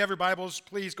Every Bibles,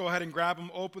 please go ahead and grab them,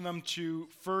 open them to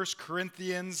 1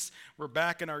 Corinthians. We're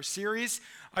back in our series.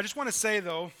 I just want to say,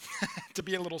 though, to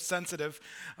be a little sensitive,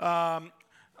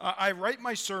 I write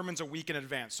my sermons a week in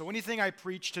advance. So anything I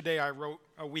preach today, I wrote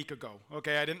a week ago.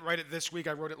 Okay, I didn't write it this week,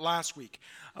 I wrote it last week.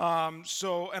 And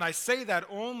I say that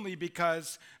only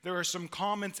because there are some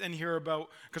comments in here about,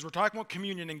 because we're talking about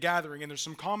communion and gathering, and there's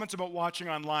some comments about watching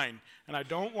online. And I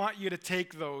don't want you to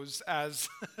take those as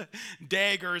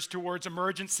daggers towards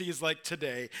emergencies like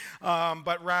today,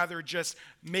 but rather just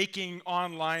making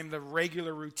online the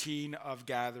regular routine of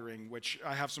gathering, which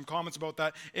I have some comments about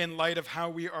that in light of how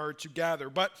we are to gather.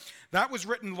 But that was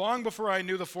written long before I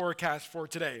knew the forecast for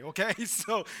today, okay?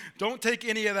 So don't take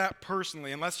any of that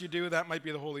personally. Unless you do, that might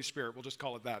be the Holy Spirit. We'll just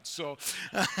call it that. So,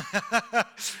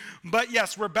 but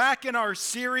yes, we're back in our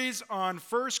series on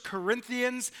 1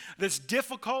 Corinthians, this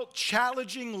difficult,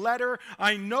 challenging letter.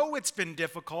 I know it's been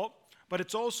difficult, but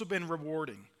it's also been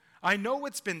rewarding. I know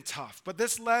it's been tough, but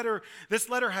this letter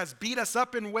has beat us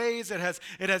up in ways. It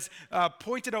has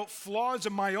pointed out flaws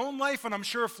in my own life, and I'm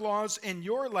sure flaws in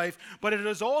your life, but it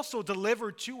has also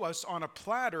delivered to us on a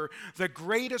platter the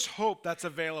greatest hope that's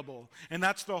available, and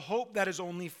that's the hope that is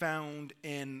only found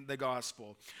in the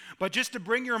gospel. But just to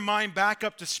bring your mind back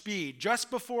up to speed, just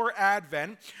before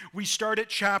Advent, we started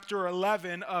chapter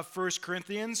 11 of 1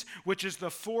 Corinthians, which is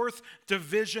the fourth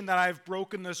division that I've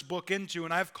broken this book into,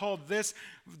 and I've called this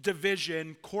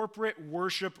division corporate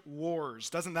worship wars.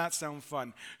 Doesn't that sound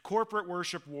fun? Corporate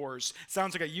worship wars.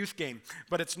 Sounds like a youth game,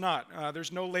 but it's not.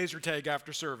 There's no laser tag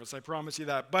after service, I promise you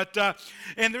that. But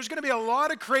and there's going to be a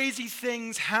lot of crazy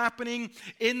things happening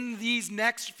in these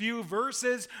next few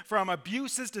verses, from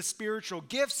abuses to spiritual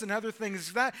gifts and other things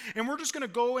like that. And we're just going to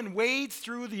go and wade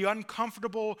through the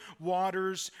uncomfortable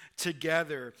waters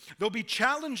together. They'll be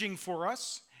challenging for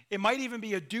us. It might even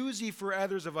be a doozy for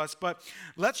others of us, but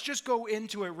let's just go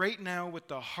into it right now with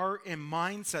the heart and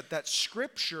mindset that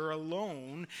Scripture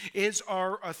alone is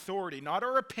our authority, not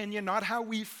our opinion, not how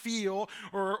we feel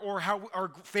or how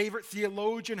our favorite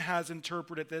theologian has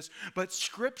interpreted this, but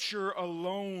Scripture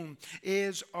alone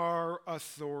is our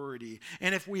authority.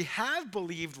 And if we have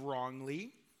believed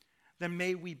wrongly, then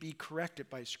may we be corrected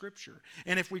by Scripture.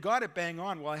 And if we got it bang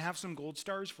on, well, I have some gold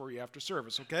stars for you after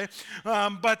service, okay?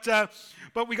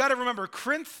 But we got to remember,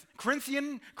 Corinth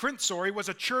was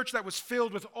a church that was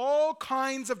filled with all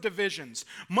kinds of divisions,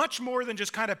 much more than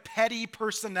just kind of petty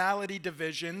personality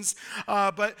divisions.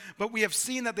 But we have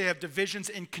seen that they have divisions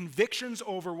in convictions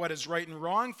over what is right and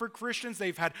wrong for Christians.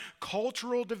 They've had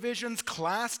cultural divisions,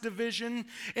 class division.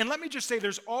 And let me just say,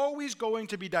 there's always going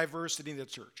to be diversity in the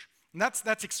church. And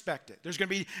that's expected. There's going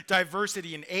to be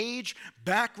diversity in age,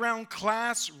 background,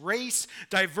 class, race,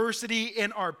 diversity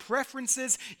in our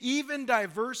preferences, even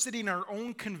diversity in our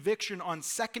own conviction on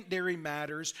secondary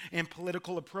matters and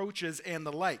political approaches and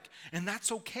the like. And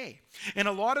that's okay. And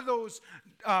a lot of those,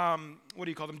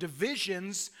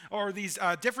 divisions, or these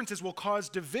differences will cause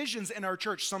divisions in our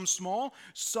church, some small,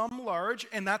 some large,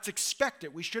 and that's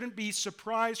expected. We shouldn't be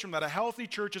surprised from that. A healthy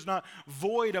church is not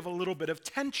void of a little bit of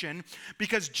tension,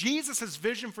 because Jesus'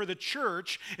 vision for the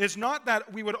church is not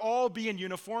that we would all be in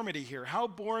uniformity here. How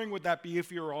boring would that be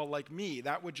if you were all like me?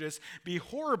 That would just be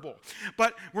horrible.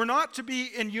 But we're not to be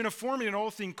in uniformity in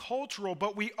all things cultural,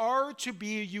 but we are to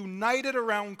be united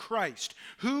around Christ,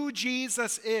 who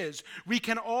Jesus is. We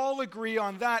can all agree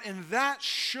on that, and that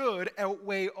should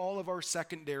outweigh all of our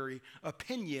secondary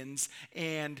opinions,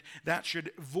 and that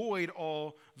should void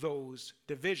all those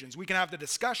divisions. We can have the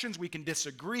discussions, we can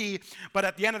disagree, but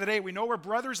at the end of the day, we know we're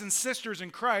brothers and sisters in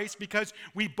Christ because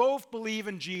we both believe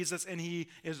in Jesus and He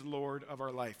is Lord of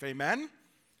our life. Amen?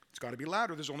 It's got to be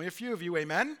louder. There's only a few of you.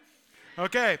 Amen?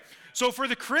 Okay, so for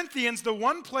the Corinthians, the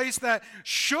one place that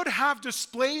should have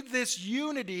displayed this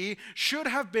unity should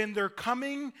have been their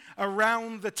coming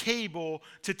around the table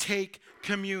to take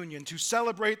communion, to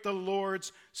celebrate the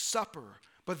Lord's Supper.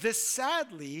 But this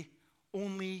sadly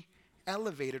only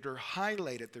elevated or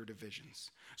highlighted their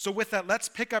divisions. So with that, let's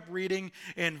pick up reading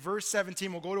in verse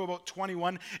 17. We'll go to about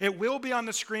 21. It will be on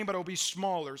the screen, but it'll be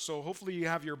smaller, so hopefully you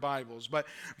have your Bibles. But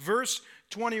verse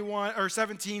 21 or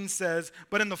 17 says,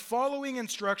 "But in the following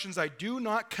instructions I do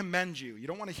not commend you." You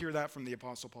don't want to hear that from the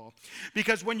Apostle Paul.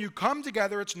 "Because when you come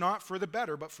together, it's not for the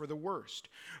better, but for the worst.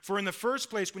 For in the first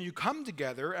place, when you come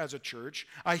together as a church,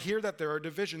 I hear that there are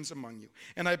divisions among you,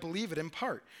 and I believe it in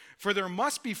part. For there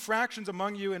must be fractions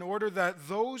among you in order that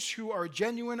those who are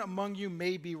genuine among you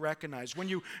may be recognized. When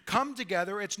you come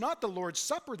together, it's not the Lord's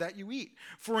Supper that you eat.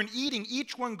 For in eating,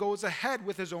 each one goes ahead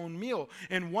with his own meal,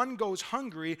 and one goes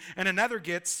hungry, and another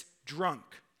gets drunk.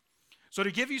 So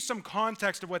to give you some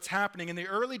context of what's happening in the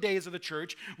early days of the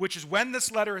church, which is when this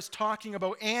letter is talking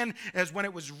about and as when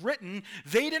it was written,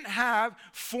 they didn't have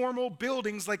formal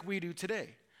buildings like we do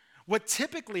today. What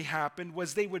typically happened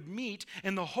was they would meet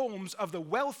in the homes of the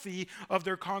wealthy of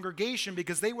their congregation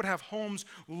because they would have homes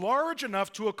large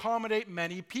enough to accommodate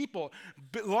many people.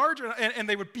 And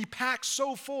they would be packed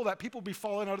so full that people would be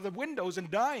falling out of the windows and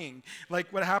dying,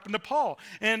 like what happened to Paul.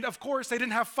 And of course, they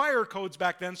didn't have fire codes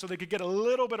back then, so they could get a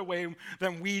little bit away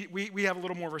than we have a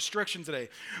little more restriction today.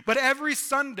 But every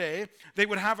Sunday, they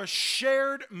would have a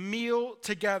shared meal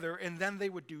together, and then they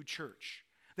would do church.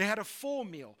 They had a full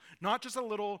meal, not just a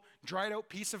little dried out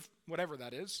piece of whatever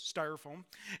that is, styrofoam,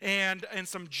 and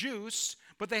some juice,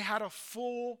 but they had a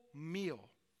full meal.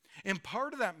 And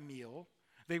part of that meal,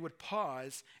 they would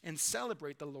pause and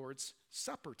celebrate the Lord's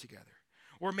Supper together.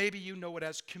 Or maybe you know it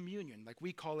as communion, like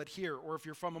we call it here. Or if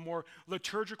you're from a more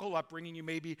liturgical upbringing, you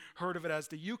maybe heard of it as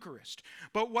the Eucharist.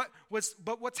 But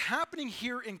what's happening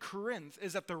here in Corinth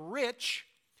is that the rich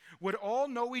would all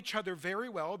know each other very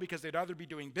well because they'd either be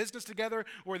doing business together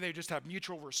or they just have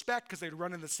mutual respect because they'd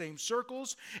run in the same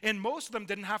circles. And most of them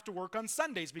didn't have to work on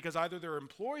Sundays because either their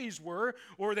employees were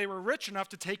or they were rich enough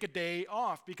to take a day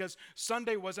off because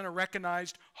Sunday wasn't a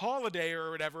recognized holiday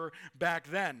or whatever back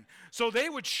then. So they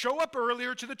would show up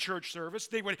earlier to the church service.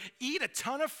 They would eat a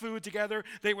ton of food together.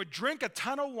 They would drink a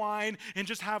ton of wine and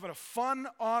just have a fun,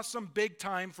 awesome, big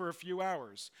time for a few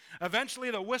hours.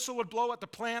 Eventually, the whistle would blow at the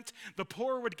plant. The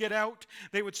poor would get out.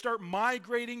 They would start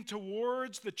migrating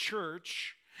towards the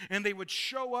church, and they would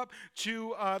show up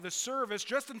to the service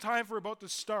just in time for about to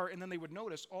start, and then they would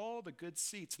notice all the good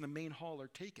seats in the main hall are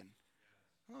taken.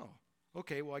 Oh,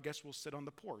 okay, well, I guess we'll sit on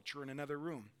the porch or in another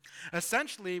room.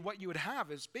 Essentially, what you would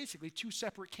have is basically two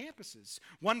separate campuses,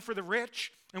 one for the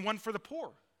rich and one for the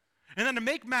poor. And then to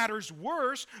make matters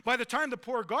worse, by the time the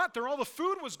poor got there, all the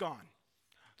food was gone.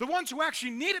 The ones who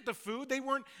actually needed the food, they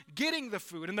weren't getting the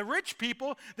food. And the rich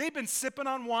people, they've been sipping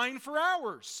on wine for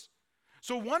hours.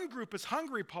 So one group is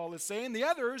hungry, Paul is saying, the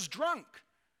other is drunk.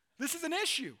 This is an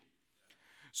issue.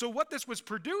 So what this was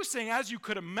producing, as you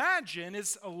could imagine,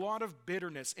 is a lot of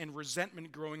bitterness and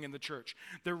resentment growing in the church.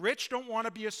 The rich don't want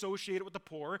to be associated with the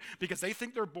poor because they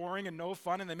think they're boring and no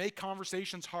fun, and they make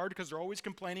conversations hard because they're always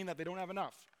complaining that they don't have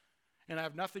enough and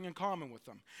have nothing in common with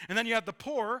them. And then you have the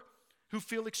poor who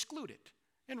feel excluded.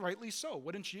 And rightly so,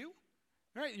 wouldn't you?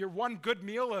 Right? You're one good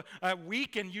meal a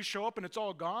week and you show up and it's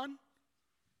all gone.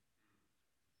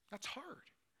 That's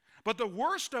hard. But the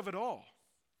worst of it all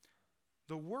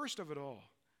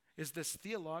is this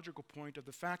theological point of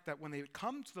the fact that when they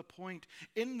come to the point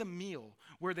in the meal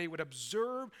where they would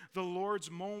observe the Lord's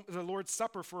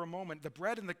Supper for a moment, the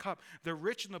bread and the cup, the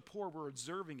rich and the poor were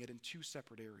observing it in two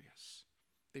separate areas.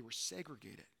 They were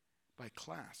segregated by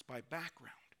class, by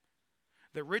background.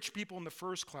 The rich people in the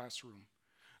first classroom,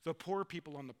 the poor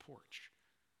people on the porch.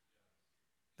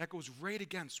 That goes right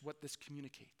against what this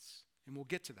communicates, and we'll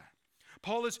get to that.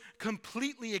 Paul is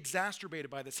completely exacerbated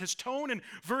by this. His tone in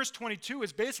verse 22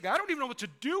 is basically, I don't even know what to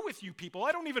do with you people.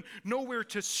 I don't even know where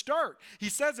to start. He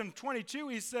says in 22,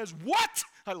 he says, what?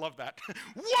 I love that.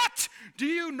 What? Do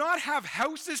you not have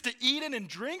houses to eat in and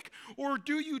drink? Or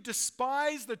do you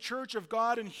despise the church of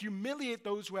God and humiliate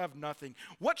those who have nothing?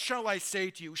 What shall I say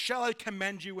to you? Shall I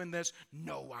commend you in this?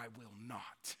 No, I will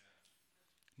not.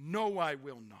 No, I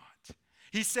will not.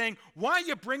 He's saying, why are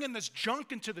you bringing this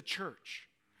junk into the church?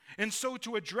 And so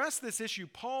to address this issue,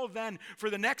 Paul then, for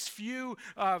the next few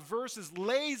verses,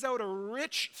 lays out a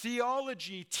rich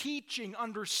theology, teaching,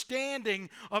 understanding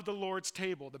of the Lord's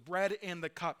table, the bread and the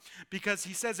cup. Because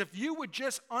he says, if you would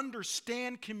just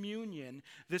understand communion,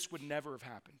 this would never have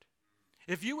happened.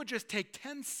 If you would just take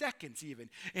 10 seconds even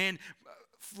and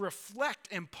reflect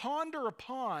and ponder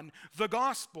upon the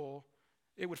gospel,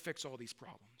 it would fix all these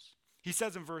problems. He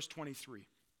says in verse 23,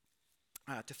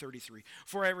 to 33.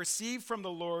 For I received from the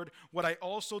Lord what I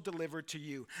also delivered to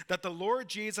you, that the Lord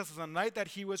Jesus, on the night that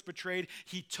he was betrayed,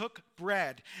 he took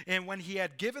bread, and when he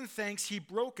had given thanks, he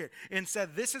broke it, and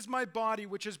said, this is my body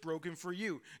which is broken for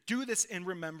you. Do this in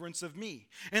remembrance of me.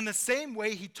 In the same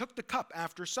way, he took the cup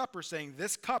after supper, saying,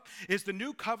 this cup is the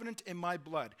new covenant in my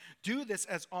blood. Do this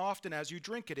as often as you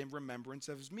drink it in remembrance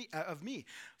of me.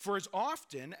 For as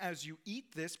often as you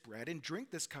eat this bread and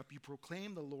drink this cup, you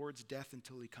proclaim the Lord's death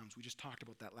until he comes. We just talked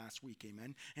about that last week,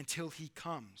 amen, until he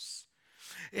comes.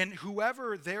 And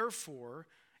whoever therefore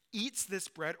eats this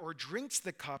bread or drinks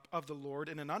the cup of the Lord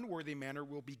in an unworthy manner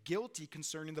will be guilty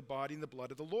concerning the body and the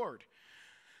blood of the Lord.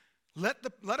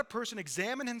 Let a person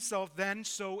examine himself then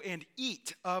so and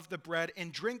eat of the bread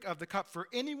and drink of the cup. For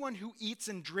anyone who eats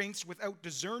and drinks without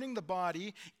discerning the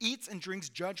body eats and drinks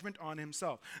judgment on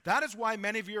himself. That is why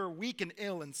many of you are weak and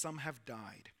ill, and some have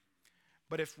died.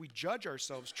 But if we judge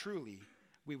ourselves truly,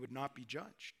 we would not be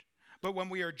judged. But when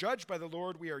we are judged by the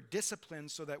Lord, we are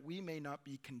disciplined so that we may not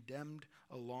be condemned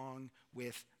along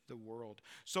with the world.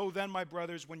 So then, my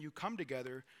brothers, when you come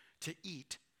together to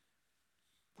eat,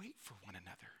 wait for one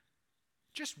another.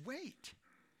 Just wait.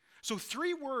 So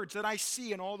 3 words that I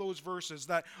see in all those verses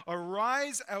that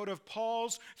arise out of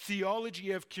Paul's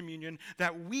theology of communion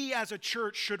that we as a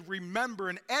church should remember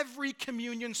in every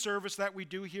communion service that we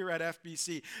do here at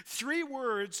FBC. 3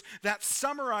 words that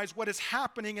summarize what is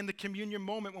happening in the communion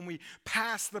moment when we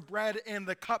pass the bread and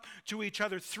the cup to each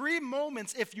other. 3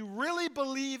 moments, if you really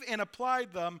believe and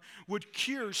applied them, would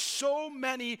cure so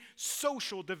many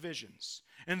social divisions.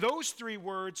 And those 3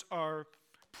 words are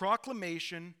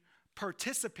proclamation,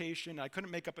 participation, I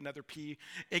couldn't make up another P,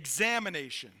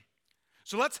 examination.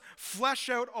 So let's flesh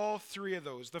out all 3 of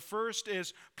those. The first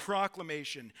is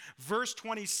proclamation. Verse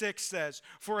 26 says,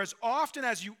 "For as often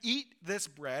as you eat this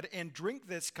bread and drink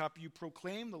this cup, you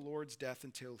proclaim the Lord's death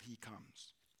until he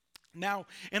comes." Now,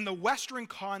 in the Western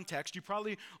context, you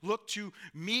probably look to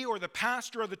me or the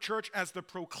pastor of the church as the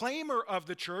proclaimer of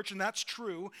the church, and that's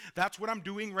true. That's what I'm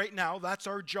doing right now. That's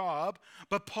our job.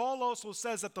 But Paul also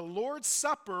says that the Lord's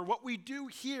Supper, what we do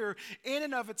here in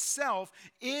and of itself,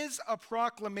 is a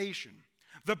proclamation.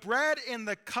 The bread and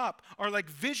the cup are like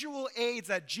visual aids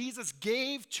that Jesus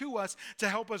gave to us to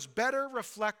help us better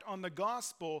reflect on the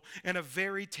gospel in a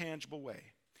very tangible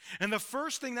way. And the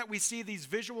first thing that we see these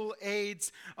visual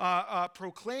aids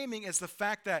proclaiming is the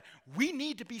fact that we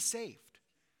need to be saved.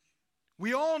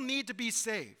 We all need to be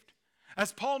saved.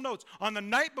 As Paul notes, on the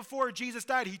night before Jesus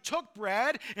died, he took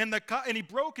bread and the cup and he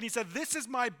broke and he said, "This is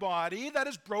my body that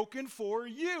is broken for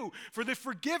you, for the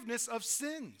forgiveness of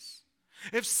sins."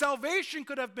 If salvation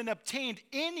could have been obtained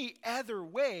any other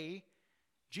way,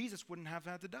 Jesus wouldn't have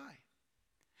had to die.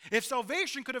 If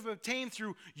salvation could have been obtained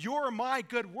through your or my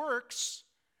good works,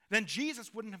 then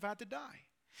Jesus wouldn't have had to die.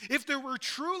 If there were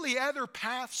truly other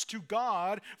paths to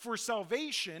God for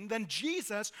salvation, then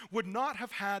Jesus would not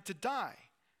have had to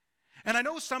die. And I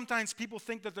know sometimes people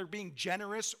think that they're being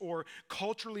generous or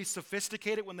culturally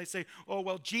sophisticated when they say, "Oh,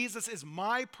 well, Jesus is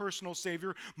my personal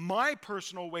Savior, my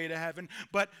personal way to heaven."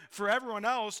 But for everyone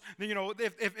else,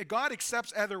 if God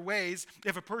accepts other ways,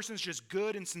 if a person's just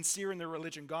good and sincere in their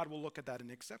religion, God will look at that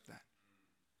and accept that.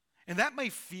 And that may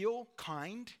feel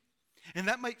kind, and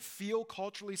that might feel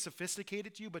culturally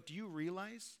sophisticated to you, but do you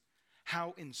realize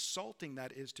how insulting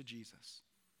that is to Jesus?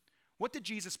 What did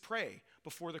Jesus pray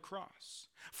before the cross?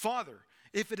 "Father,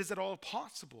 if it is at all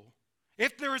possible,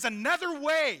 if there is another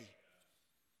way,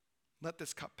 let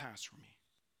this cup pass from me."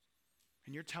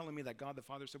 And you're telling me that God the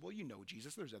Father said, "Well, you know,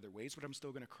 Jesus, there's other ways, but I'm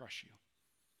still going to crush you.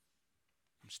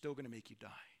 I'm still going to make you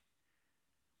die."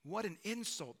 What an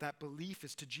insult that belief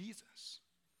is to Jesus.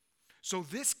 So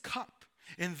this cup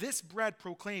and this bread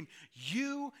proclaim,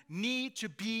 you need to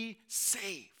be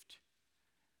saved.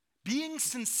 Being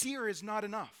sincere is not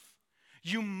enough.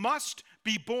 You must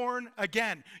be born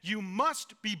again. You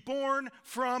must be born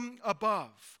from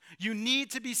above. You need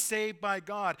to be saved by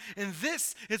God. And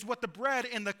this is what the bread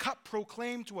and the cup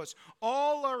proclaim to us.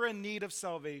 All are in need of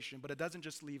salvation, but it doesn't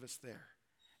just leave us there.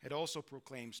 It also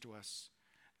proclaims to us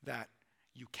that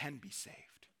you can be saved.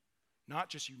 Not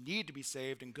just you need to be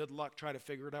saved and good luck, try to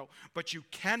figure it out, but you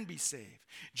can be saved.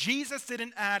 Jesus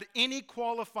didn't add any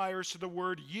qualifiers to the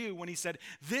word "you" when he said,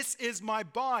 "This is my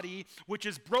body, which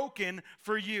is broken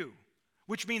for you."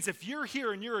 Which means if you're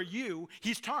here and you're a you,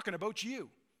 he's talking about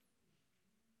you.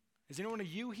 Is anyone a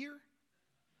you here?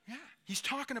 Yeah, he's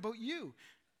talking about you.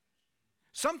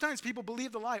 Sometimes people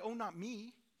believe the lie, "Oh, not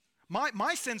me.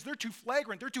 My sins, they're too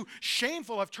flagrant. They're too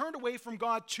shameful. I've turned away from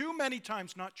God too many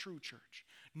times." Not true, church.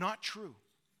 Not true.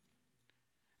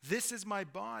 This is my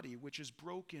body, which is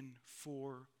broken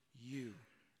for you,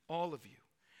 all of you.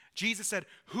 Jesus said,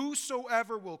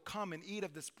 "Whosoever will come and eat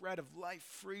of this bread of life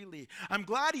freely." I'm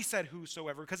glad he said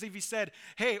whosoever, because if he said,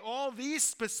 "Hey, all these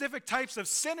specific types of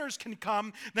sinners can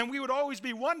come," then we would always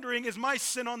be wondering, is my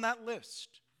sin on that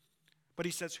list? But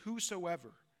he says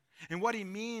whosoever. And what he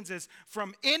means is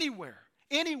from anywhere,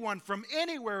 anyone from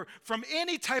anywhere, from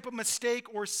any type of mistake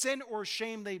or sin or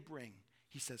shame they bring.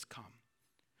 He says, "Come."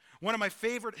 One of my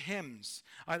favorite hymns,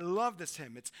 I love this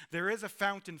hymn. It's "There is a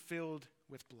fountain filled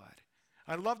with blood."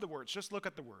 I love the words. Just look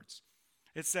at the words.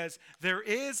 It says, "There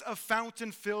is a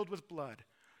fountain filled with blood,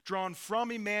 drawn from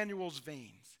Emmanuel's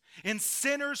veins, and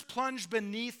sinners plunged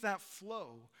beneath that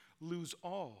flow lose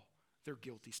all their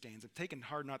guilty stains. I've taken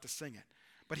hard not to sing it.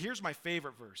 But here's my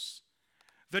favorite verse.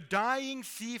 The dying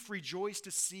thief rejoiced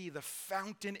to see the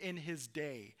fountain in his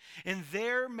day. And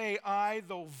there may I,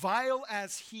 though vile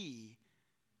as he,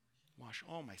 wash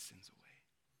all my sins away.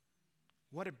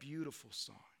 What a beautiful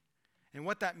song. And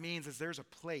what that means is there's a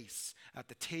place at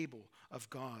the table of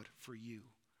God for you.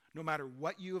 No matter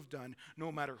what you have done,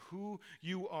 no matter who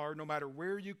you are, no matter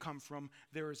where you come from,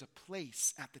 there is a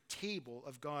place at the table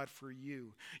of God for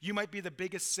you. You might be the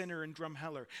biggest sinner in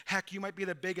Drumheller. Heck, you might be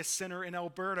the biggest sinner in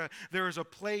Alberta. There is a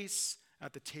place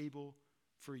at the table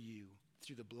for you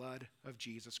through the blood of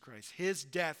Jesus Christ. His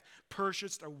death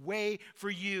purchased a way for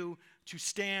you to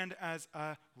stand as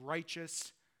a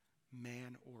righteous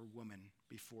man or woman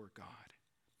before God.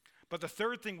 But the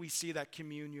third thing we see that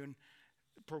communion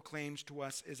proclaims to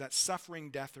us is that suffering,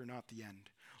 death are not the end.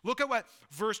 Look at what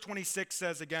verse 26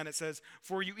 says again. It says,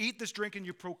 for you eat this drink and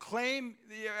you proclaim,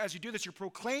 as you do this, you're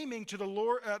proclaiming to the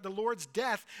Lord's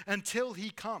death until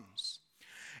he comes.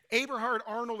 Abraham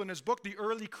Arnold in his book, The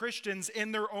Early Christians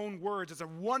in Their Own Words, it's a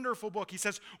wonderful book. He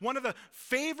says one of the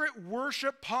favorite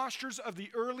worship postures of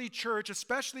the early church,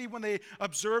 especially when they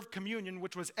observed communion,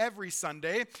 which was every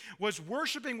Sunday, was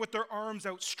worshiping with their arms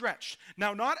outstretched.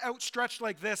 Now, not outstretched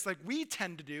like this, like we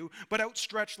tend to do, but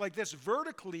outstretched like this,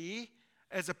 vertically,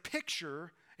 as a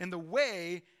picture in the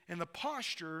way and the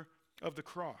posture of the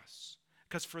cross.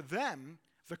 Because for them,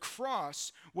 the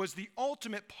cross was the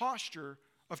ultimate posture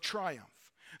of triumph.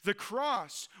 The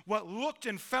cross, what looked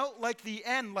and felt like the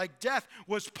end, like death,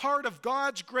 was part of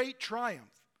God's great triumph.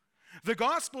 The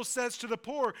gospel says to the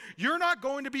poor, you're not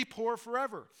going to be poor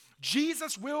forever.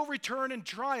 Jesus will return in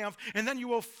triumph, and then you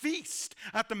will feast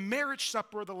at the marriage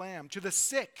supper of the Lamb. To the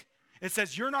sick, it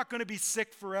says, you're not going to be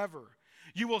sick forever.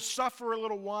 You will suffer a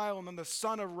little while, and then the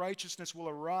Son of Righteousness will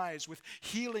arise with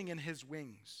healing in his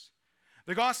wings.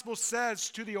 The gospel says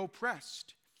to the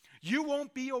oppressed, you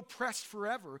won't be oppressed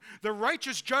forever. The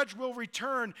righteous judge will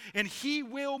return, and he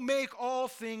will make all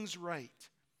things right.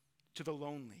 To the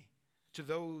lonely, to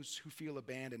those who feel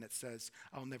abandoned, it says,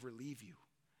 I'll never leave you,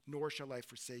 nor shall I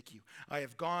forsake you. I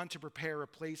have gone to prepare a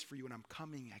place for you, and I'm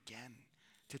coming again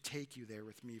to take you there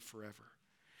with me forever.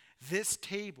 This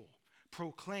table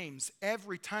proclaims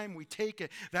every time we take it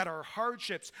that our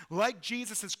hardships, like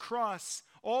Jesus' cross,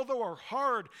 although are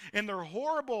hard and they're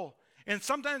horrible, and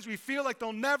sometimes we feel like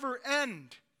they'll never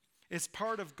end, is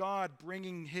part of God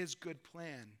bringing his good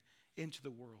plan into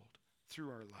the world through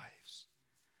our lives.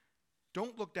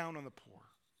 Don't look down on the poor.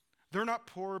 They're not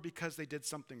poor because they did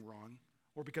something wrong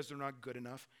or because they're not good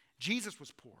enough. Jesus was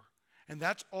poor, and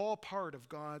that's all part of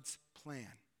God's plan.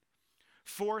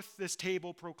 Fourth, this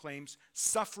table proclaims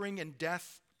suffering and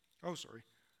death.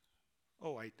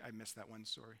 I missed that one,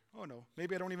 sorry. Oh no,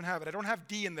 maybe I don't even have it. I don't have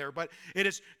D in there, but it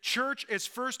is, church is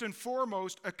first and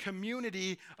foremost a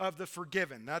community of the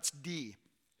forgiven. That's D.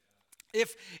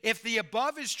 If the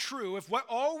above is true, if what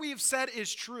all we have said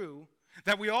is true,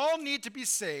 that we all need to be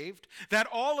saved, that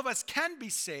all of us can be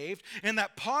saved, and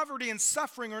that poverty and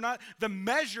suffering are not the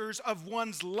measures of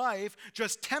one's life,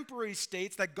 just temporary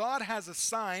states that God has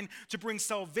assigned to bring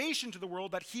salvation to the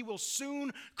world, that he will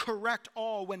soon correct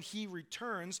all when he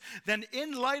returns, then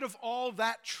in light of all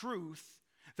that truth,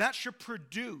 that should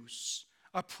produce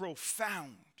a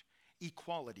profound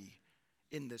equality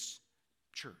in this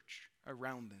church,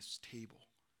 around this table.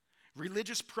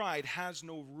 Religious pride has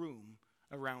no room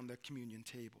around the communion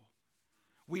table.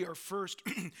 We are first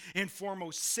and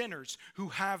foremost sinners who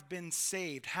have been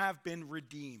saved, have been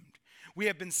redeemed. We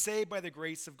have been saved by the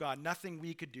grace of God, nothing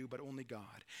we could do, but only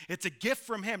God. It's a gift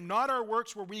from him, not our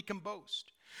works where we can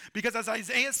boast. Because as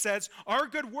Isaiah says, our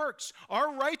good works,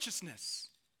 our righteousness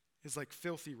is like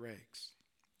filthy rags.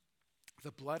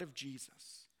 The blood of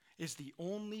Jesus is the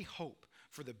only hope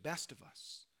for the best of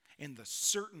us and the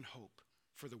certain hope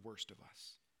for the worst of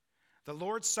us. The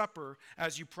Lord's Supper,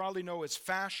 as you probably know, is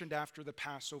fashioned after the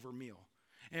Passover meal.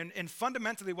 And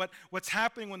fundamentally, what's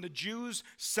happening when the Jews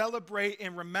celebrate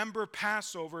and remember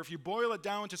Passover, if you boil it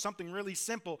down to something really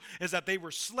simple, is that they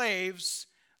were slaves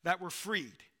that were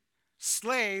freed.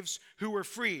 Slaves who were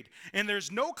freed. And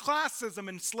there's no classism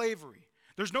in slavery.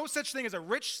 There's no such thing as a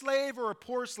rich slave or a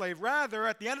poor slave. Rather,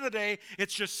 at the end of the day,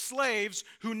 it's just slaves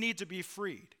who need to be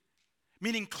freed.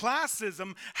 Meaning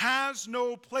classism has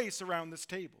no place around this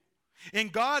table. In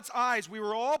God's eyes, we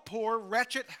were all poor,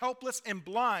 wretched, helpless, and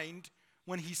blind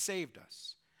when he saved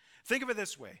us. Think of it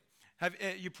this way.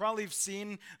 You probably have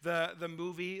seen the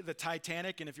movie, The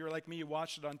Titanic, and if you're like me, you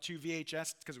watched it on 2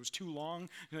 VHS because it was too long.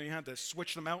 You had to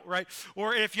switch them out, right?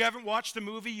 Or if you haven't watched the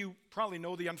movie, you probably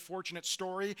know the unfortunate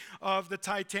story of the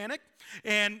Titanic.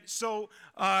 And so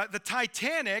the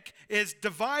Titanic is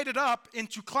divided up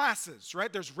into classes,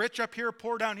 right? There's rich up here,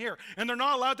 poor down here, and they're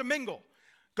not allowed to mingle.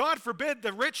 God forbid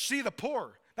the rich see the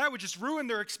poor. That would just ruin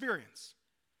their experience.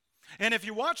 And if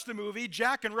you watch the movie,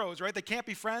 Jack and Rose, right, they can't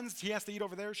be friends. He has to eat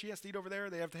over there, she has to eat over there.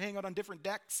 They have to hang out on different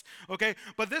decks, okay?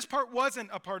 But this part wasn't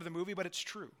a part of the movie, but it's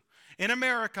true. In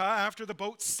America, after the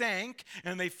boat sank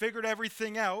and they figured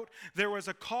everything out, there was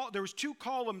 2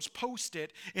 columns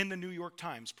posted in the New York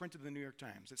Times, printed in the New York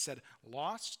Times. It said,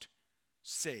 lost,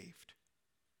 saved.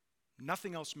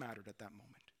 Nothing else mattered at that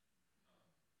moment.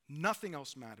 Nothing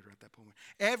else mattered at that moment.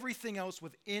 Everything else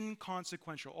was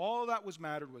inconsequential. All that was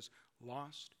mattered was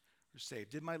lost or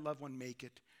saved. Did my loved one make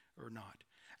it or not?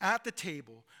 At the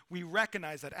table, we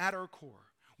recognize that at our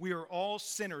core, we are all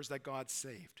sinners that God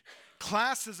saved.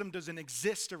 Classism doesn't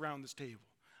exist around this table.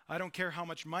 I don't care how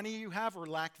much money you have or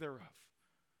lack thereof.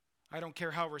 I don't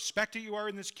care how respected you are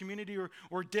in this community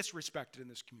or disrespected in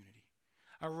this community.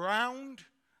 Around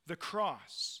the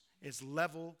cross is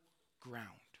level ground.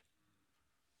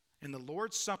 And the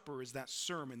Lord's Supper is that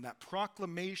sermon, that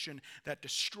proclamation that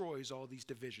destroys all these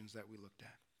divisions that we looked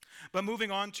at. But moving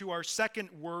on to our second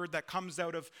word that comes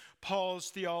out of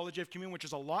Paul's theology of communion, which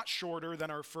is a lot shorter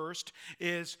than our first,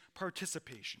 is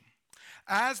participation.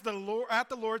 At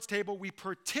the Lord's table, we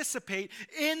participate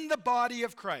in the body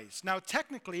of Christ. Now,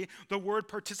 technically, the word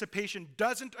participation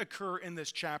doesn't occur in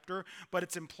this chapter, but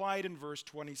it's implied in verse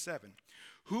 27.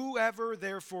 Whoever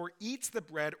therefore eats the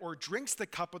bread or drinks the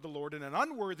cup of the Lord in an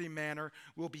unworthy manner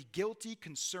will be guilty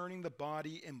concerning the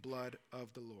body and blood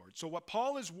of the Lord. So what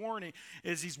Paul is warning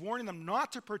is he's warning them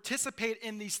not to participate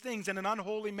in these things in an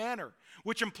unholy manner,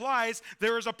 which implies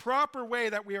there is a proper way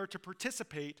that we are to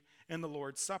participate in the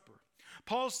Lord's Supper.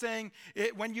 Paul's saying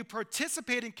when you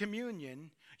participate in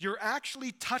communion, you're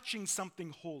actually touching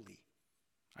something holy.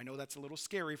 I know that's a little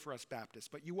scary for us Baptists,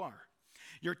 but you are.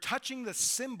 You're touching the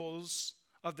symbols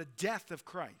of the death of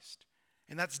Christ.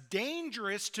 And that's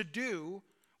dangerous to do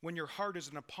when your heart is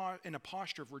in a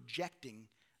posture of rejecting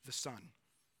the Son.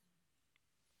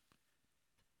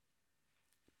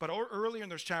 But earlier in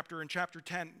this chapter, in chapter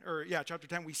 10,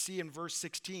 we see in verse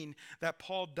 16 that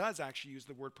Paul does actually use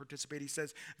the word participate. He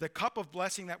says, the cup of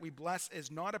blessing that we bless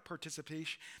is not a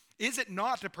participation. Is it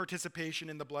not a participation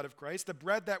in the blood of Christ? The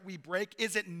bread that we break,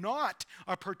 is it not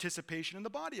a participation in the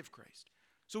body of Christ?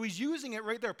 So he's using it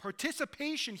right there.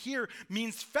 Participation here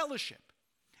means fellowship,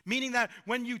 meaning that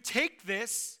when you take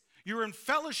this, you're in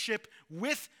fellowship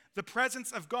with the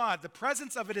presence of God. The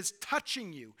presence of it is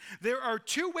touching you. There are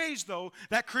 2 ways, though,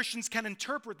 that Christians can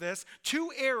interpret this,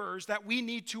 2 errors that we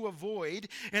need to avoid.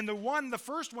 And the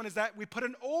first one is that we put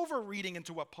an over-reading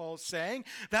into what Paul's saying,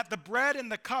 that the bread and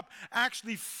the cup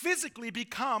actually physically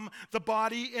become the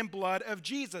body and blood of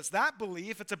Jesus. That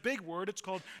belief, it's a big word, it's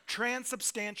called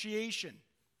transubstantiation.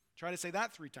 Try to say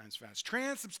that 3 times fast.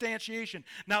 Transubstantiation.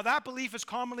 Now, that belief is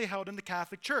commonly held in the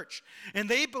Catholic Church. And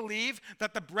they believe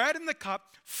that the bread and the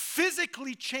cup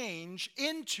physically transform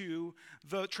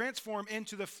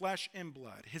into the flesh and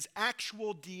blood, his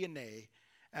actual DNA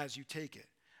as you take it.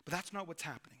 But that's not what's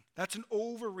happening. That's an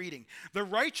overreading. The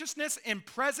righteousness and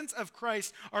presence of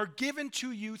Christ are given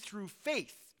to you through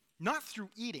faith, not through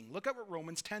eating. Look at what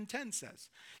Romans 10:10 says.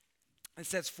 It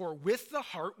says, for with the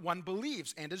heart one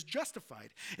believes and is justified,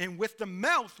 and with the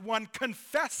mouth one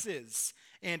confesses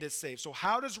and is saved. So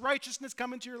how does righteousness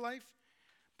come into your life?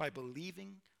 By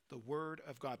believing the word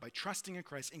of God, by trusting in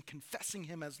Christ and confessing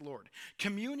him as Lord.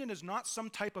 Communion is not some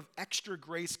type of extra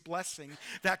grace blessing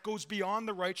that goes beyond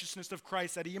the righteousness of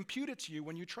Christ that he imputed to you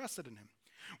when you trusted in him.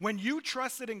 When you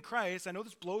trusted in Christ, I know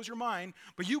this blows your mind,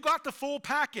 but you got the full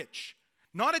package,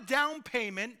 not a down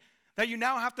payment that you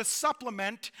now have to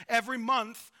supplement every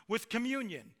month with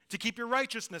communion to keep your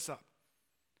righteousness up.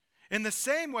 In the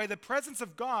same way, the presence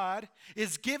of God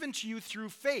is given to you through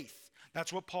faith.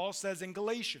 That's what Paul says in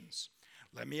Galatians.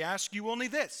 Let me ask you only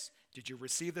this. Did you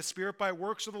receive the Spirit by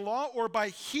works of the law or by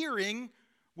hearing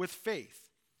with faith?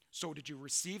 So did you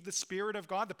receive the Spirit of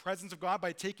God, the presence of God,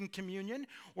 by taking communion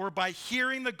or by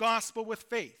hearing the gospel with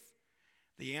faith?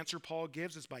 The answer Paul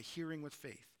gives is by hearing with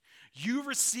faith. You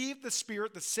received the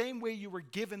Spirit the same way you were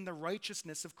given the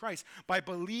righteousness of Christ, by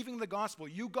believing the gospel.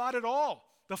 You got it all,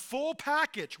 the full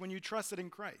package when you trusted in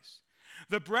Christ.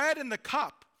 The bread and the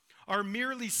cup are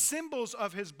merely symbols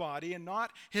of his body and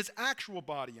not his actual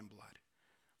body and blood.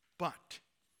 But,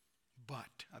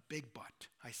 a big but.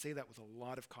 I say that with a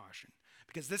lot of caution.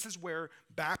 Because this is where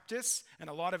Baptists and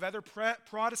a lot of other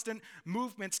Protestant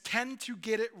movements tend to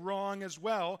get it wrong as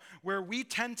well, where we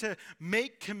tend to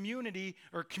make communion,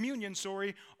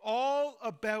 all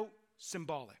about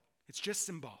symbolic. It's just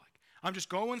symbolic. I'm just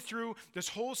going through this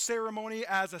whole ceremony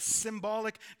as a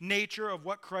symbolic nature of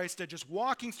what Christ did, just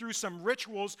walking through some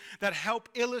rituals that help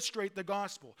illustrate the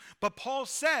gospel. But Paul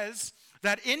says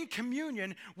that in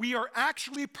communion, we are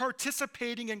actually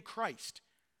participating in Christ.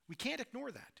 We can't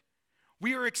ignore that.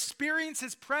 We are experiencing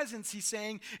his presence, he's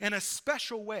saying, in a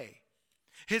special way.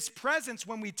 His presence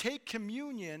when we take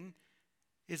communion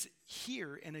is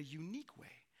here in a unique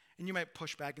way. And you might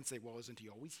push back and say, well, isn't he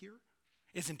always here?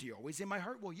 Isn't he always in my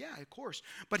heart? Well, yeah, of course.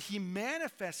 But he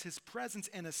manifests his presence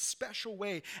in a special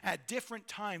way at different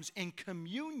times, and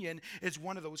communion is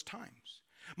one of those times.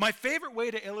 My favorite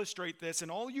way to illustrate this, and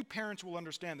all you parents will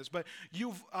understand this, but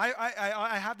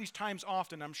I have these times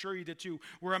often, I'm sure you did too,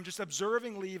 where I'm just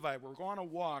observing Levi, we're going on a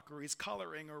walk, or he's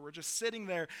coloring, or we're just sitting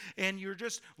there, and you're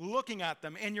just looking at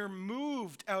them, and you're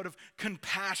moved out of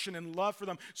compassion and love for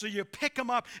them. So you pick them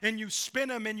up, and you spin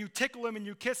them, and you tickle them, and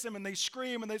you kiss them, and they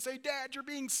scream, and they say, Dad, you're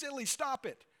being silly, stop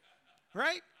it.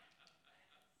 Right?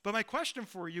 But my question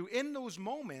for you, in those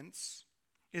moments,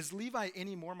 is Levi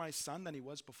any more my son than he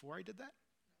was before I did that?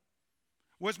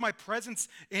 Was my presence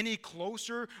any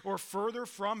closer or further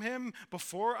from him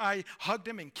before I hugged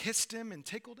him and kissed him and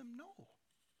tickled him? No.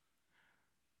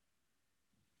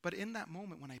 But in that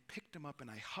moment when I picked him up and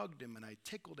I hugged him and I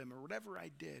tickled him or whatever I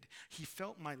did, he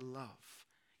felt my love.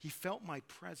 He felt my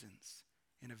presence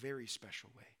in a very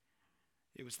special way.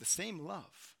 It was the same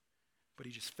love, but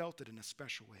he just felt it in a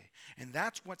special way. And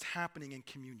that's what's happening in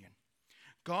communion.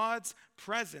 God's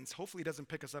presence, hopefully he doesn't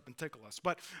pick us up and tickle us,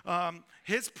 but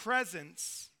his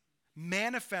presence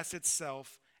manifests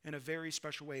itself in a very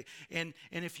special way. And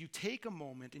if you take a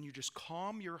moment and you just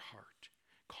calm your heart,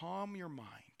 calm your mind,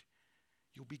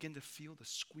 you'll begin to feel the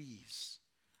squeeze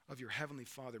of your Heavenly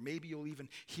Father. Maybe you'll even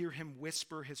hear him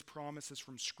whisper his promises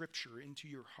from Scripture into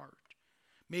your heart.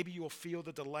 Maybe you'll feel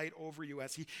the delight over you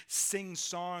as he sings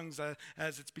songs,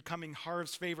 as it's becoming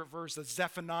Harv's favorite verse, as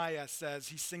Zephaniah says.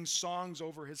 He sings songs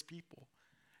over his people.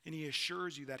 And he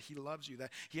assures you that he loves you, that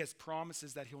he has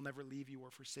promises that he'll never leave you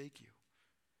or forsake you.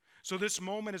 So this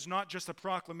moment is not just a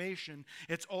proclamation,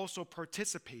 it's also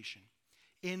participation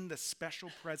in the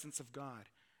special presence of God.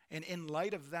 And in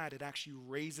light of that, it actually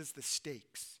raises the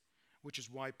stakes, which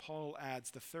is why Paul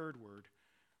adds the third word,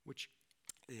 which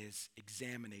is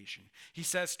examination. He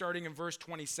says, starting in verse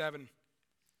 27,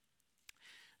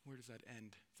 where does that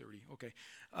end? 30, okay.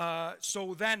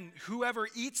 So then, whoever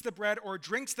eats the bread or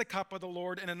drinks the cup of the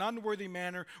Lord in an unworthy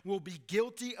manner will be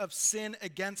guilty of sin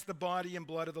against the body and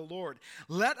blood of the Lord.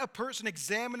 Let a person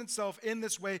examine himself in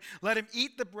this way. Let him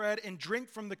eat the bread and drink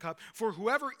from the cup. For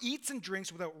whoever eats and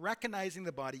drinks without recognizing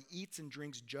the body eats and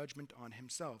drinks judgment on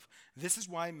himself. This is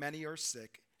why many are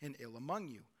sick and ill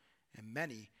among you, and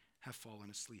many have fallen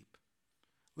asleep.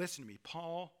 Listen to me.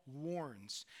 Paul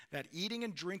warns that eating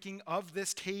and drinking of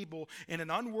this table in an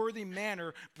unworthy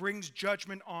manner brings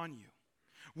judgment on you.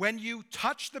 When you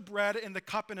touch the bread and the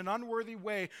cup in an unworthy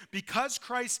way, because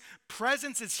Christ's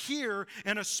presence is here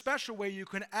in a special way, you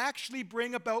can actually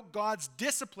bring about God's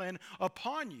discipline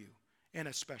upon you in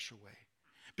a special way.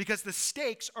 Because the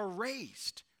stakes are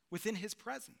raised within his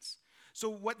presence.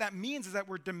 So what that means is that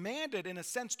we're demanded, in a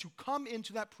sense, to come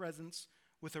into that presence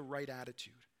with a right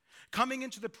attitude. Coming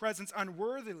into the presence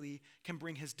unworthily can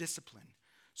bring his discipline.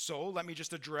 So let me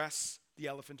just address the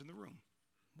elephant in the room.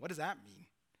 What does that mean?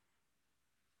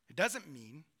 It doesn't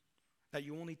mean that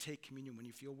you only take communion when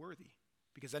you feel worthy,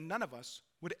 because then none of us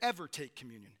would ever take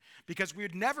communion, because we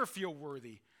would never feel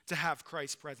worthy to have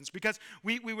Christ's presence, because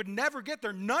we would never get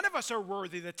there. None of us are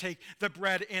worthy to take the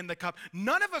bread and the cup.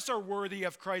 None of us are worthy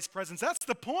of Christ's presence. That's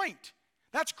the point.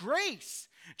 That's grace.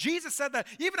 Jesus said that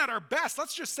even at our best,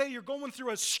 let's just say you're going through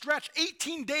a stretch,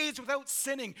 18 days without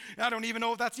sinning. I don't even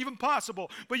know if that's even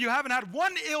possible, but you haven't had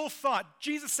one ill thought.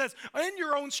 Jesus says, in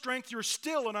your own strength, you're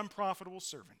still an unprofitable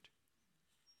servant.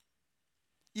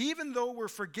 Even though we're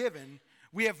forgiven,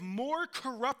 we have more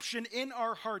corruption in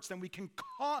our hearts than we can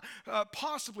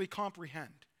possibly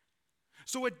comprehend.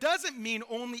 So it doesn't mean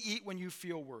only eat when you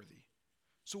feel worthy.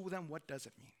 So then what does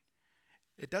it mean?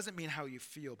 It doesn't mean how you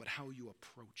feel, but how you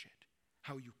approach it,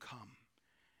 how you come.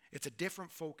 It's a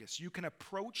different focus. You can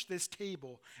approach this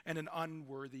table in an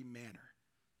unworthy manner.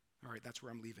 All right, that's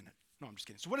where I'm leaving it. No, I'm just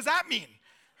kidding. So what does that mean,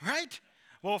 right?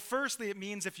 Well, firstly, it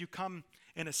means if you come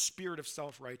in a spirit of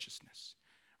self-righteousness,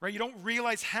 right? You don't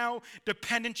realize how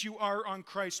dependent you are on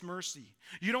Christ's mercy.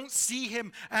 You don't see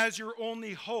him as your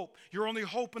only hope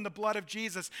in the blood of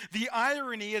Jesus. The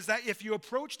irony is that if you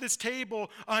approach this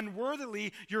table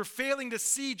unworthily, you're failing to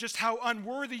see just how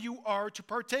unworthy you are to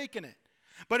partake in it.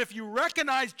 But if you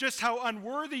recognize just how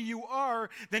unworthy you are,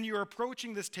 then you're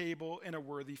approaching this table in a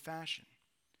worthy fashion.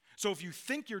 So if you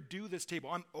think you're due this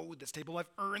table, I'm owed this table, I've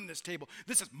earned this table,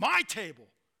 this is my table,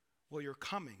 well, you're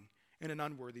coming in an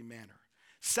unworthy manner.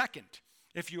 Second,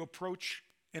 if you approach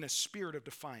in a spirit of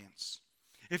defiance,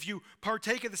 if you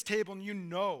partake of this table and you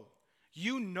know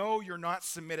you're not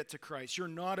submitted to Christ, you're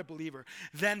not a believer,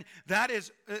 then that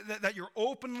is that you're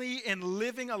openly and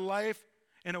living a life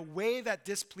in a way that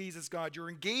displeases God. You're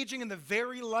engaging in the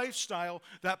very lifestyle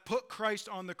that put Christ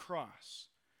on the cross.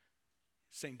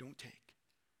 Saying, don't take.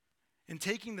 In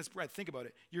taking this bread, think about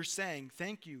it. You're saying,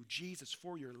 thank you, Jesus,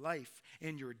 for your life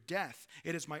and your death.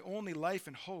 It is my only life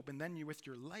and hope. And then with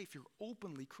your life, you're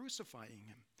openly crucifying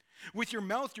him. With your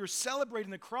mouth, you're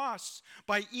celebrating the cross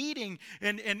by eating,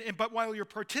 but while you're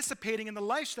participating in the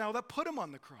lifestyle that put him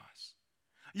on the cross.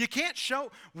 You can't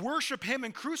worship him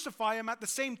and crucify him at the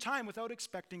same time without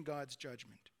expecting God's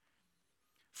judgment.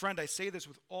 Friend, I say this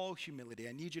with all humility.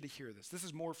 I need you to hear this. This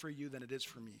is more for you than it is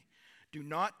for me. Do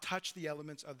not touch the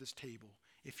elements of this table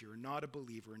if you're not a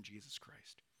believer in Jesus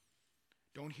Christ.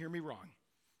 Don't hear me wrong.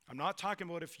 I'm not talking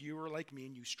about if you are like me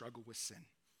and you struggle with sin.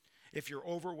 If you're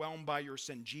overwhelmed by your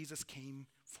sin, Jesus came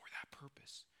for that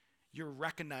purpose. You're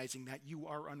recognizing that you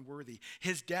are unworthy.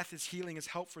 His death is healing, his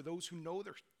help for those who know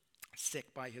they're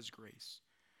sick by his grace.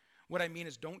 What I mean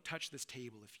is, don't touch this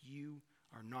table if you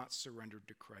are not surrendered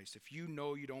to Christ, if you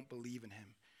know you don't believe in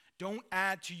him. Don't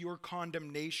add to your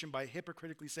condemnation by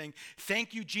hypocritically saying,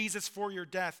 thank you, Jesus, for your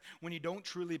death, when you don't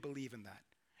truly believe in that.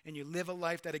 And you live a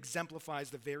life that exemplifies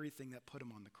the very thing that put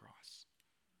him on the cross.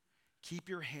 Keep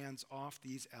your hands off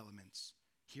these elements.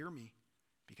 Hear me,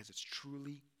 because it's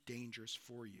truly dangerous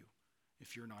for you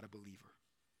if you're not a believer.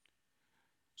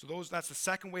 So that's the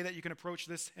second way that you can approach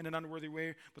this in an unworthy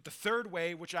way. But the third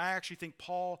way, which I actually think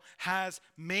Paul has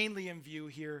mainly in view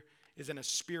here, is in a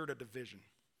spirit of division.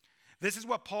 This is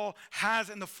what Paul has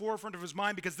in the forefront of his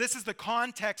mind, because this is the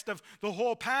context of the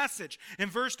whole passage. In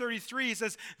verse 33, he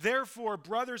says, therefore,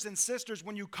 brothers and sisters,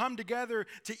 when you come together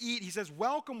to eat, he says,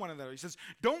 welcome one another. He says,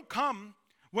 don't come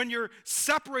when you're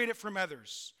separated from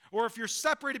others, or if you're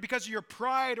separated because of your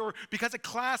pride or because of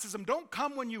classism. Don't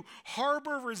come when you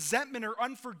harbor resentment or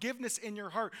unforgiveness in your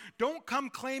heart. Don't come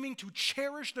claiming to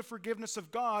cherish the forgiveness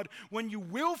of God when you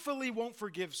willfully won't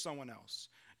forgive someone else.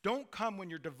 Don't come when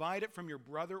you're divided from your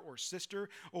brother or sister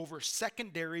over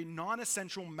secondary,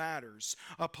 non-essential matters,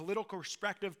 a political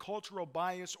perspective, cultural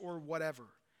bias, or whatever.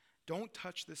 Don't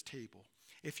touch this table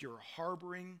if you're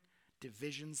harboring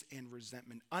divisions and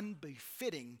resentment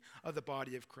unbefitting of the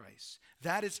body of Christ.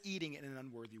 That is eating in an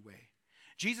unworthy way.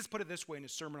 Jesus put it this way in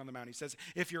his Sermon on the Mount. He says,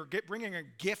 if you're bringing a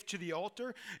gift to the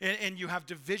altar and you have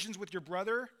divisions with your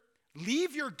brother,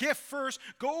 leave your gift first,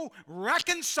 go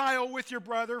reconcile with your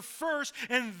brother first,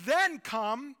 and then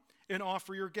come and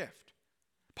offer your gift.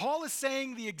 Paul is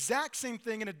saying the exact same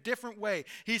thing in a different way.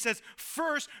 He says,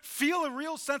 first, feel a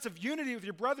real sense of unity with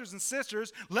your brothers and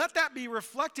sisters. Let that be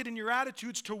reflected in your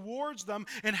attitudes towards them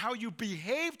and how you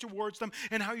behave towards them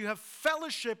and how you have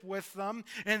fellowship with them,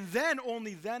 and then,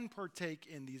 only then, partake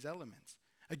in these elements.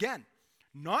 Again,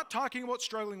 not talking about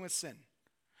struggling with sin.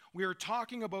 We are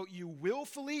talking about you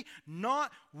willfully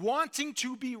not wanting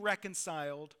to be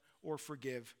reconciled or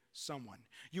forgive someone.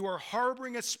 You are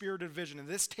harboring a spirit of division, and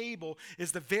this table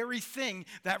is the very thing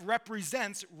that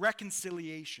represents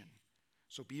reconciliation.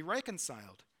 So be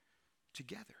reconciled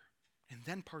together and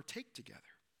then partake together.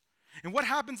 And what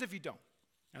happens if you don't?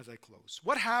 As I close,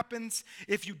 what happens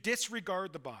if you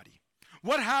disregard the body?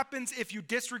 What happens if you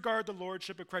disregard the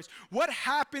lordship of Christ? What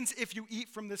happens if you eat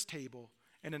from this table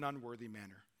in an unworthy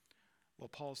manner? Well,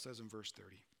 Paul says in verse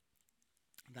 30,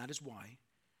 that is why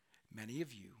many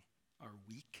of you are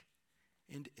weak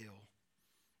and ill,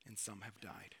 and some have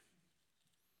died.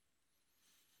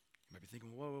 You might be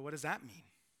thinking, whoa, what does that mean?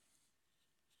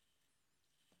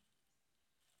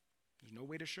 There's no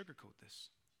way to sugarcoat this.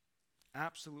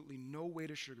 Absolutely no way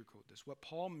to sugarcoat this. What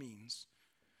Paul means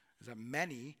is that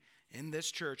many in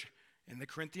this church, in the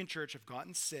Corinthian church, have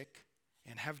gotten sick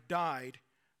and have died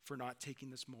for not taking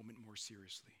this moment more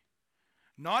seriously.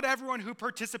 Not everyone who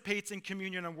participates in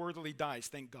communion unworthily dies,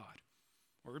 thank God.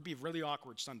 Or it would be really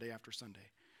awkward Sunday after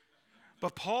Sunday.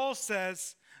 But Paul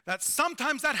says that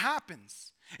sometimes that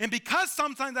happens. And because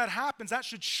sometimes that happens, that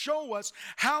should show us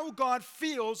how God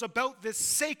feels about this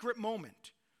sacred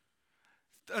moment.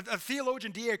 a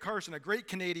theologian, D.A. Carson, a great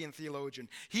Canadian theologian,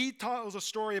 he tells a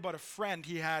story about a friend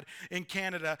he had in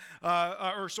Canada,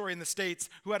 in the States,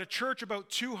 who had a church about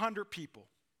 200 people.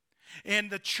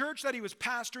 And the church that he was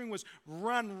pastoring was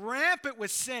run rampant with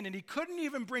sin, and he couldn't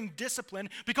even bring discipline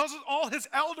because all his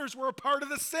elders were a part of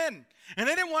the sin, and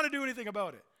they didn't want to do anything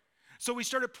about it. So we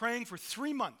started praying for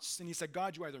 3 months, and he said,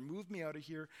 God, you either move me out of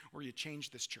here or you change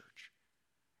this church.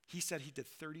 He said he did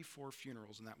 34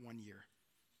 funerals in that 1 year.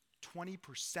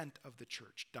 20% of the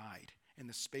church died in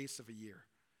the space of a year.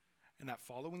 And that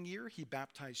following year, he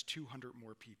baptized 200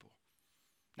 more people.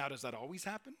 Now, does that always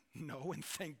happen? No, and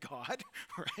thank God,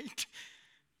 right?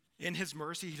 In his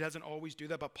mercy, he doesn't always do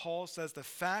that. But Paul says the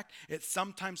fact it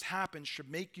sometimes happens should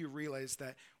make you realize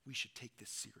that we should take this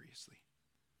seriously.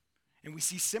 And we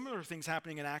see similar things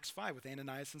happening in Acts 5 with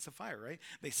Ananias and Sapphira, right?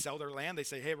 They sell their land. They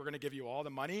say, hey, we're going to give you all the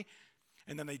money.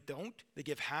 And then they don't. They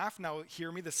give half. Now,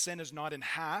 hear me, the sin is not in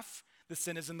half. The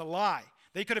sin is in the lie.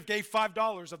 They could have gave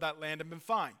 $5 of that land and been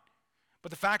fine. But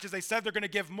the fact is they said they're going to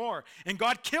give more. And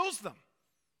God kills them.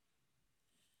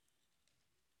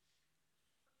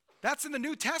 That's in the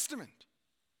New Testament.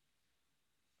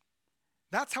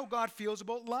 That's how God feels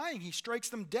about lying. He strikes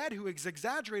them dead who has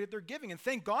exaggerated their giving. And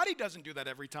thank God he doesn't do that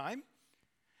every time.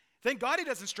 Thank God he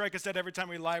doesn't strike us dead every time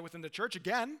we lie within the church.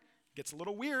 Again, it gets a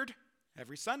little weird.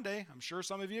 Every Sunday, I'm sure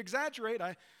some of you exaggerate.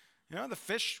 The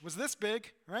fish was this big,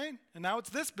 right? And now it's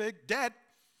this big, dead,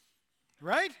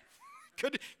 right?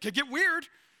 Could get weird.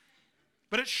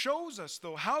 But it shows us,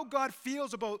 though, how God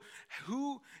feels about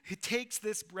who takes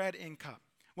this bread and cup.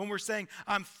 When we're saying,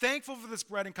 I'm thankful for this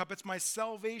bread and cup, it's my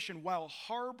salvation, while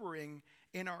harboring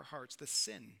in our hearts the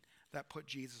sin that put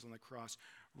Jesus on the cross,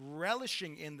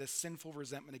 relishing in the sinful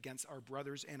resentment against our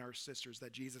brothers and our sisters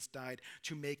that Jesus died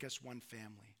to make us one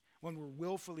family. When we're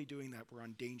willfully doing that, we're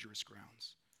on dangerous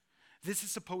grounds. This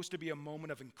is supposed to be a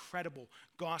moment of incredible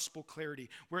gospel clarity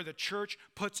where the church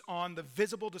puts on the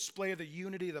visible display of the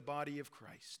unity of the body of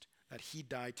Christ that he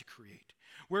died to create.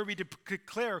 Where we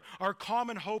declare our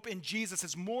common hope in Jesus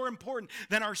is more important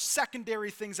than our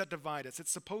secondary things that divide us.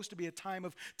 It's supposed to be a time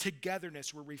of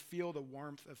togetherness where we feel the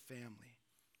warmth of family.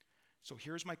 So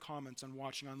here's my comments on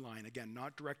watching online. Again,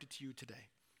 not directed to you today.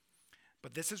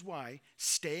 But this is why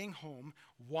staying home,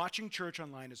 watching church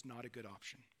online is not a good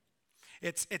option.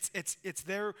 It's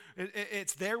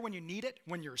there when you need it,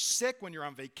 when you're sick, when you're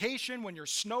on vacation, when you're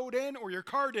snowed in, or your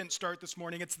car didn't start this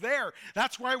morning. It's there.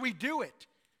 That's why we do it.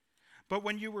 But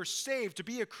when you were saved, to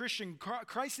be a Christian,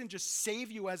 Christ didn't just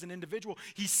save you as an individual.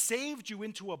 He saved you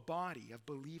into a body of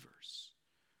believers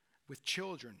with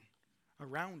children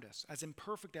around us, as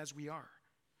imperfect as we are.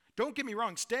 Don't get me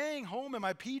wrong, staying home in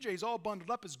my PJs all bundled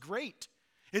up is great.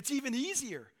 It's even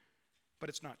easier, but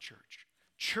it's not church.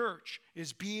 Church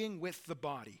is being with the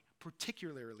body,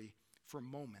 particularly for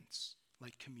moments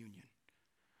like communion.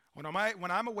 When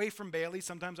I'm away from Bailey,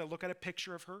 sometimes I look at a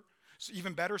picture of her. So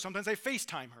even better, sometimes I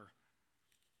FaceTime her.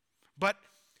 But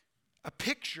a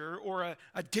picture or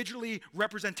a digitally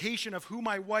representation of who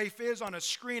my wife is on a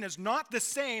screen is not the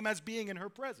same as being in her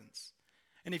presence.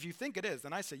 And if you think it is,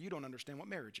 then I say you don't understand what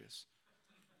marriage is.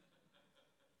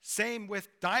 Same with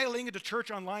dialing into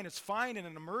church online is fine in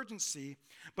an emergency,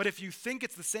 but if you think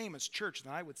it's the same as church,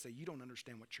 then I would say you don't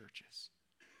understand what church is.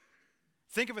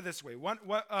 Think of it this way. One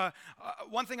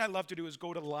thing I love to do is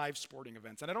go to live sporting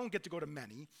events. And I don't get to go to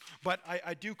many, but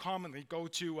I do commonly go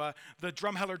to the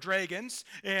Drumheller Dragons,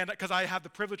 and because I have the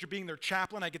privilege of being their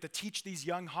chaplain, I get to teach these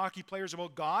young hockey players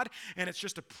about God, and it's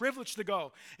just a privilege to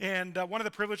go. And one of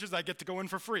the privileges, I get to go in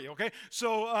for free, okay?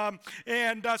 So I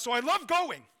love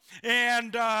going.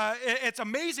 And it's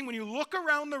amazing when you look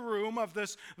around the room of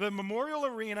the Memorial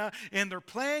Arena, and they're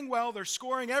playing well, they're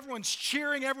scoring, everyone's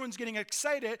cheering, everyone's getting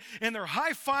excited, and they're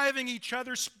high-fiving each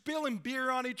other, spilling beer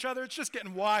on each other. It's just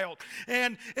getting wild.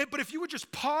 But if you would just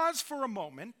pause for a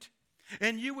moment,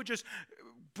 and you would just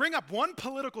bring up one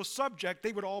political subject,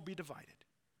 they would all be divided.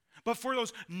 But for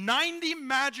those 90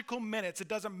 magical minutes, it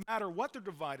doesn't matter what they're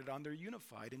divided on, they're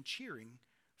unified and cheering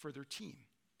for their team.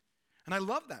 And I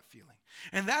love that feeling.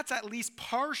 And that's at least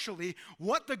partially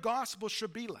what the gospel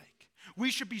should be like. We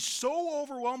should be so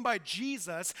overwhelmed by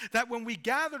Jesus that when we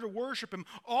gather to worship him,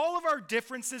 all of our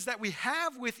differences that we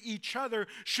have with each other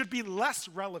should be less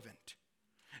relevant.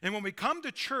 And when we come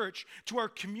to church, to our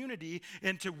community,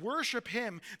 and to worship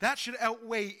him, that should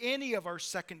outweigh any of our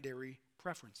secondary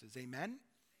preferences. Amen?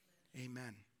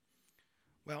 Amen.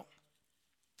 Well,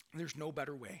 there's no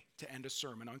better way to end a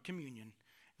sermon on communion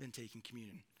than taking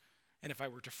communion. And if I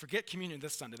were to forget communion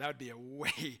this Sunday, that would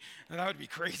be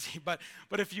crazy. But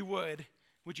if you would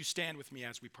you stand with me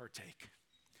as we partake?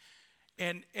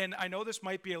 And I know this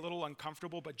might be a little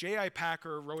uncomfortable, but J.I.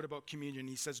 Packer wrote about communion.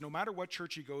 He says no matter what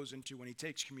church he goes into when he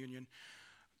takes communion,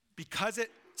 because it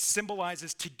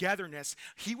symbolizes togetherness,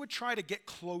 he would try to get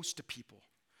close to people.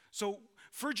 So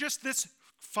for just this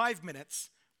 5 minutes,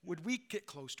 would we get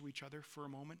close to each other for a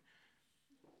moment?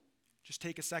 Just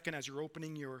take a second as you're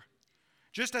opening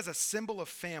just as a symbol of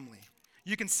family.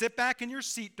 You can sit back in your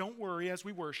seat, don't worry, as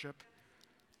we worship.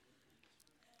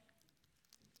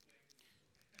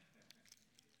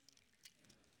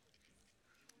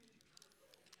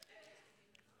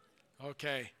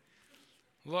 Okay.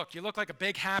 Look, you look like a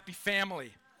big happy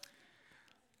family.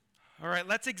 All right,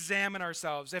 let's examine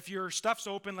ourselves. If your stuff's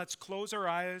open, let's close our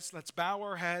eyes, let's bow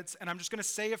our heads, and I'm just going to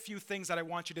say a few things that I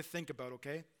want you to think about,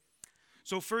 okay?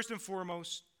 So first and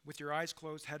foremost, with your eyes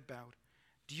closed, head bowed,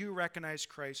 do you recognize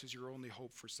Christ as your only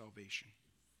hope for salvation?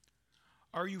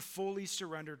 Are you fully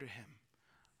surrendered to him?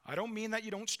 I don't mean that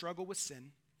you don't struggle with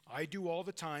sin. I do all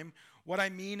the time. What I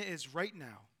mean is right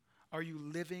now, are you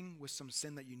living with some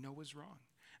sin that you know is wrong?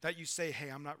 That you say, hey,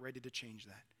 I'm not ready to change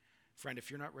that. Friend,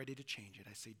 if you're not ready to change it,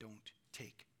 I say don't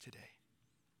take today.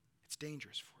 It's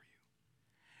dangerous for you.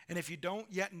 And if you don't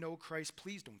yet know Christ,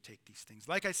 please don't take these things.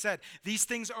 Like I said, these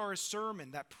things are a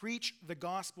sermon that preach the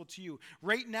gospel to you.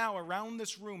 Right now, around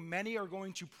this room, many are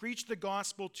going to preach the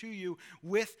gospel to you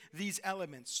with these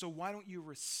elements. So why don't you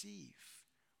receive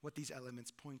what these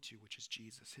elements point to, which is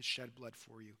Jesus, his shed blood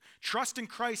for you. Trust in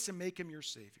Christ and make him your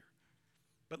Savior.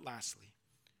 But lastly,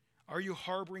 are you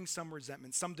harboring some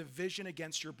resentment, some division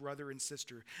against your brother and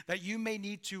sister that you may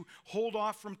need to hold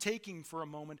off from taking for a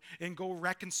moment and go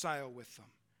reconcile with them?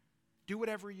 Do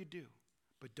whatever you do,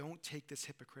 but don't take this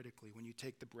hypocritically when you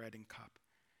take the bread and cup.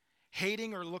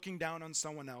 Hating or looking down on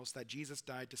someone else that Jesus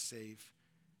died to save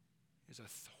is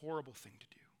a horrible thing to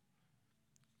do.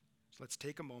 So let's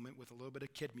take a moment with a little bit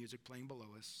of kid music playing below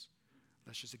us.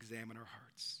 Let's just examine our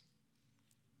hearts.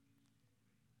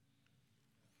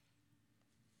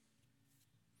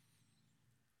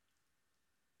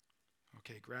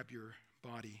 Okay, grab your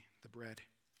body, the bread.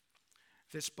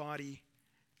 This body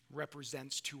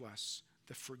represents to us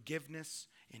the forgiveness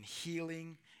and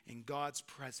healing in God's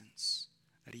presence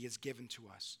that he has given to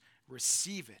us.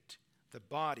 Receive it, the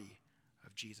body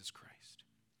of Jesus Christ.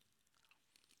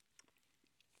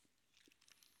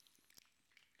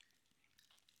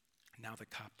 Now the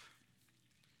cup.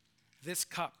 This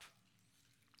cup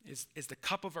is the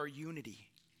cup of our unity.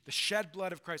 The shed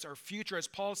blood of Christ, our future, as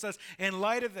Paul says, in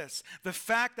light of this, the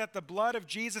fact that the blood of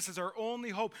Jesus is our only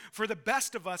hope for the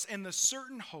best of us and the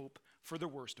certain hope for the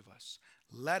worst of us.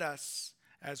 Let us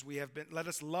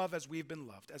love as we've been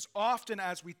loved. As often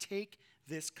as we take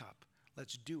this cup,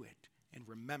 let's do it in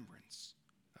remembrance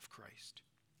of Christ,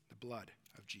 the blood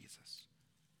of Jesus.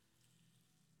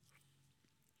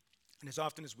 And as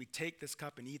often as we take this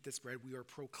cup and eat this bread, we are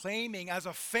proclaiming as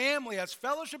a family, as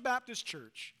Fellowship Baptist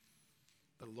Church,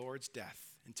 the Lord's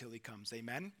death until he comes.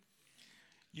 Amen?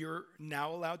 You're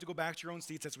now allowed to go back to your own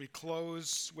seats as we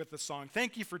close with the song.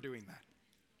 Thank you for doing that.